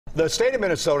The state of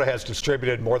Minnesota has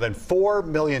distributed more than 4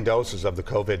 million doses of the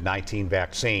COVID-19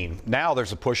 vaccine. Now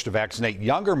there's a push to vaccinate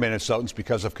younger Minnesotans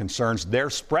because of concerns they're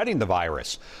spreading the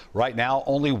virus. Right now,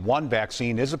 only one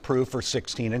vaccine is approved for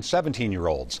 16 and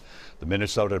 17-year-olds. The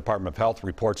Minnesota Department of Health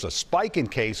reports a spike in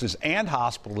cases and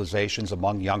hospitalizations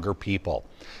among younger people.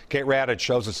 Kate Raddatz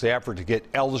shows us the effort to get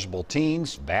eligible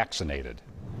teens vaccinated.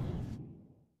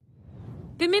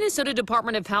 The Minnesota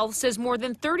Department of Health says more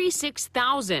than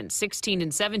 36,000 16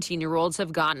 and 17-year-olds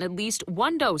have gotten at least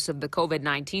one dose of the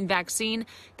COVID-19 vaccine.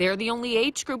 They're the only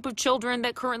age group of children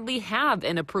that currently have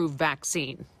an approved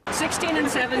vaccine. 16 and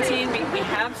 17, we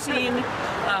have seen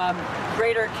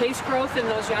greater case growth in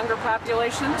those younger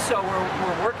populations, so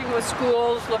we're working with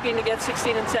schools looking to get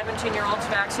 16 and 17-year-olds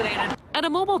vaccinated. At a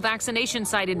mobile vaccination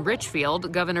site in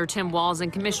Richfield, Governor Tim Walz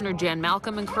and Commissioner Jan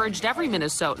Malcolm encouraged every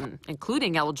Minnesotan,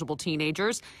 including eligible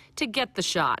teenagers, to get the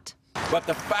shot. But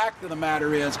the fact of the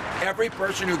matter is, every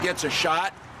person who gets a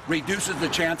shot reduces the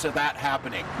chance of that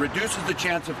happening, reduces the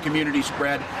chance of community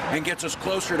spread, and gets us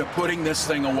closer to putting this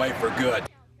thing away for good.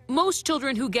 Most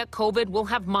children who get COVID will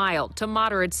have mild to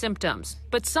moderate symptoms,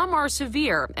 but some are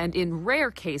severe and in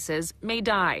rare cases may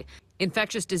die.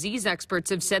 Infectious disease experts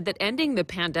have said that ending the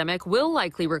pandemic will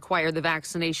likely require the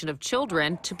vaccination of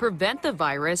children to prevent the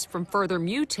virus from further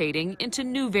mutating into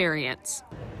new variants.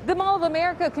 The Mall of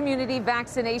America community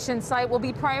vaccination site will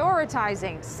be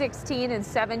prioritizing 16 and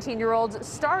 17-year-olds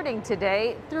starting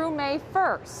today through May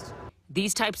 1st.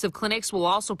 These types of clinics will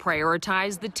also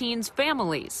prioritize the teens'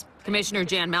 families. Commissioner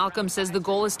Jan Malcolm says the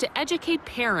goal is to educate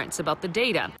parents about the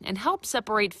data and help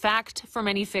separate fact from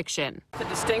any fiction. The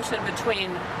distinction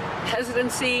between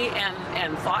hesitancy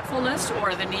and thoughtfulness,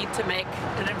 or the need to make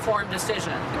an informed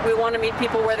decision. We want to meet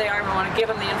people where they are. We want to give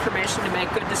them the information to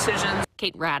make good decisions.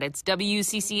 Kate Raddatz,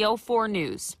 WCCO 4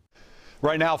 News.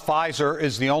 Right now, Pfizer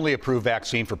is the only approved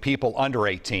vaccine for people under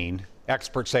 18.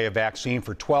 Experts say a vaccine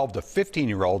for 12 to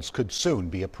 15-year-olds could soon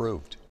be approved.